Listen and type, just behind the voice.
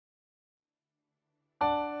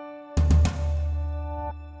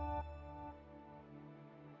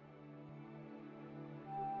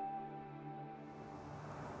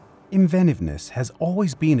Inventiveness has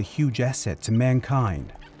always been a huge asset to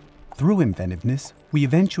mankind. Through inventiveness, we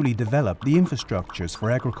eventually developed the infrastructures for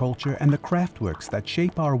agriculture and the craftworks that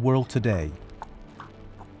shape our world today.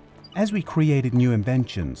 As we created new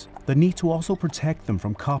inventions, the need to also protect them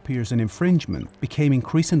from copiers and infringement became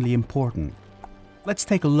increasingly important. Let's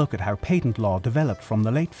take a look at how patent law developed from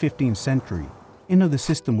the late 15th century into the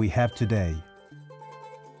system we have today.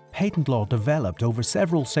 Patent law developed over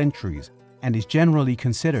several centuries and is generally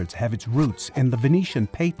considered to have its roots in the Venetian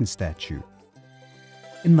Patent Statute.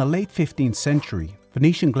 In the late 15th century,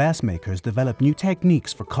 Venetian glassmakers developed new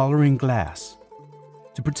techniques for coloring glass.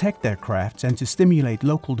 To protect their crafts and to stimulate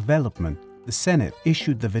local development, the Senate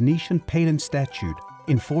issued the Venetian Patent Statute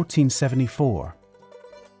in 1474.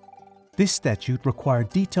 This statute required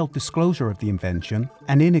detailed disclosure of the invention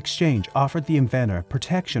and in exchange offered the inventor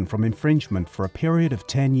protection from infringement for a period of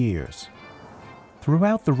 10 years.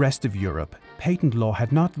 Throughout the rest of Europe, patent law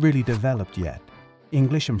had not really developed yet.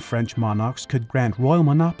 English and French monarchs could grant royal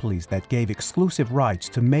monopolies that gave exclusive rights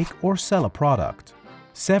to make or sell a product.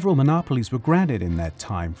 Several monopolies were granted in that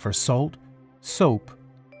time for salt, soap,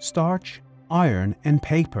 starch, iron, and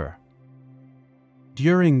paper.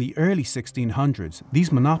 During the early 1600s,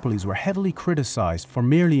 these monopolies were heavily criticized for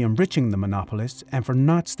merely enriching the monopolists and for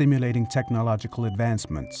not stimulating technological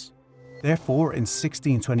advancements. Therefore, in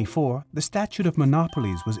 1624, the Statute of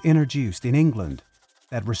Monopolies was introduced in England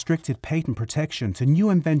that restricted patent protection to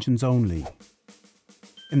new inventions only.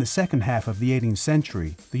 In the second half of the 18th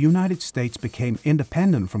century, the United States became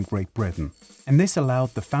independent from Great Britain, and this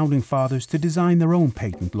allowed the Founding Fathers to design their own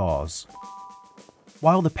patent laws.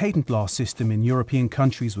 While the patent law system in European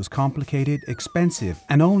countries was complicated, expensive,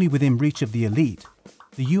 and only within reach of the elite,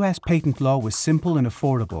 the US patent law was simple and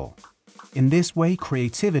affordable. In this way,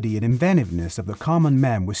 creativity and inventiveness of the common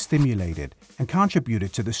man was stimulated and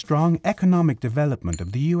contributed to the strong economic development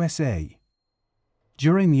of the USA.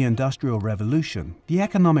 During the Industrial Revolution, the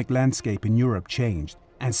economic landscape in Europe changed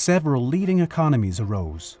and several leading economies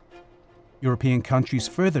arose. European countries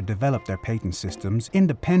further developed their patent systems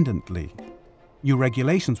independently. New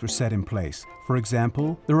regulations were set in place, for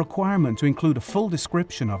example, the requirement to include a full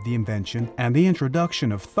description of the invention and the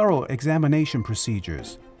introduction of thorough examination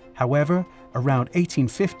procedures. However, around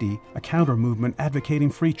 1850, a counter-movement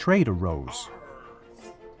advocating free trade arose.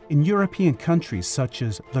 In European countries such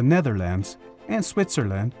as the Netherlands and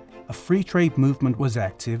Switzerland, a free trade movement was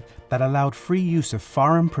active that allowed free use of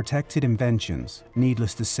foreign protected inventions.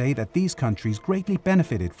 Needless to say that these countries greatly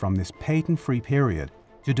benefited from this patent-free period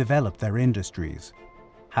to develop their industries.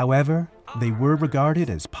 However, they were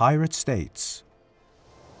regarded as pirate states.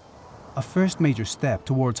 A first major step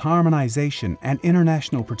towards harmonization and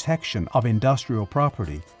international protection of industrial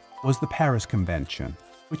property was the Paris Convention,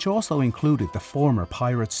 which also included the former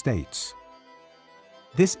pirate states.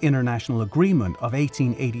 This international agreement of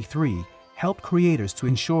 1883 helped creators to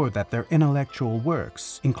ensure that their intellectual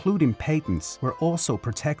works, including patents, were also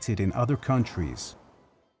protected in other countries.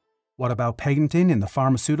 What about patenting in the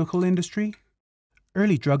pharmaceutical industry?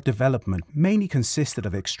 Early drug development mainly consisted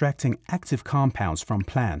of extracting active compounds from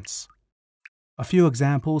plants. A few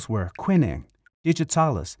examples were quinine,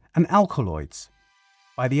 digitalis, and alkaloids.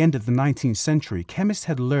 By the end of the 19th century, chemists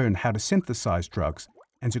had learned how to synthesize drugs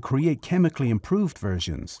and to create chemically improved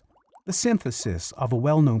versions. The synthesis of a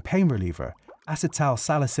well-known pain reliever, acetyl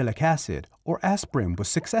salicylic acid, or aspirin, was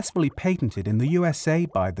successfully patented in the USA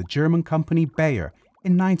by the German company Bayer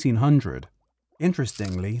in 1900.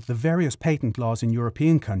 Interestingly, the various patent laws in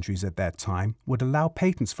European countries at that time would allow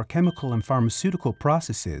patents for chemical and pharmaceutical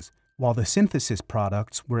processes, while the synthesis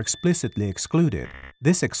products were explicitly excluded.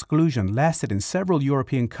 This exclusion lasted in several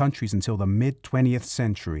European countries until the mid-20th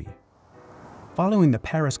century. Following the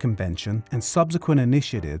Paris Convention and subsequent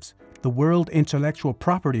initiatives, the World Intellectual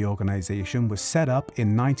Property Organization was set up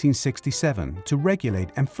in 1967 to regulate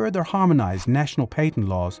and further harmonize national patent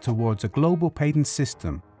laws towards a global patent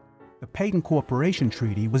system. The Patent Cooperation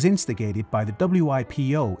Treaty was instigated by the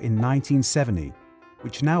WIPO in 1970,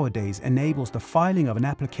 which nowadays enables the filing of an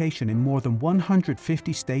application in more than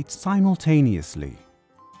 150 states simultaneously.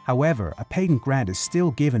 However, a patent grant is still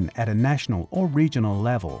given at a national or regional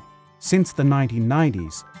level. Since the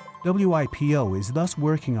 1990s, WIPO is thus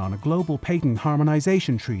working on a global patent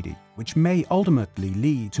harmonization treaty, which may ultimately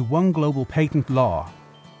lead to one global patent law.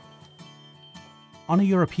 On a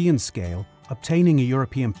European scale, obtaining a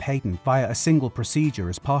European patent via a single procedure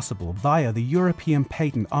is possible via the European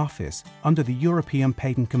Patent Office under the European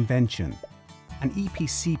Patent Convention. An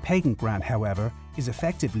EPC patent grant, however, is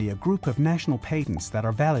effectively a group of national patents that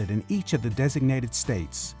are valid in each of the designated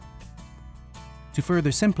states. To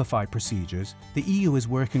further simplify procedures, the EU is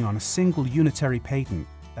working on a single unitary patent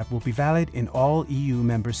that that will be valid in all EU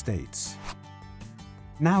member states.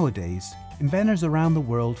 Nowadays, inventors around the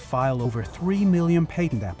world file over 3 million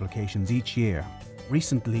patent applications each year.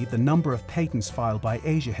 Recently, the number of patents filed by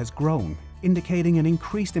Asia has grown, indicating an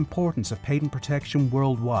increased importance of patent protection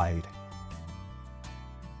worldwide.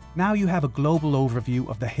 Now you have a global overview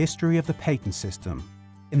of the history of the patent system.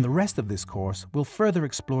 In the rest of this course, we'll further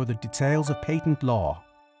explore the details of patent law.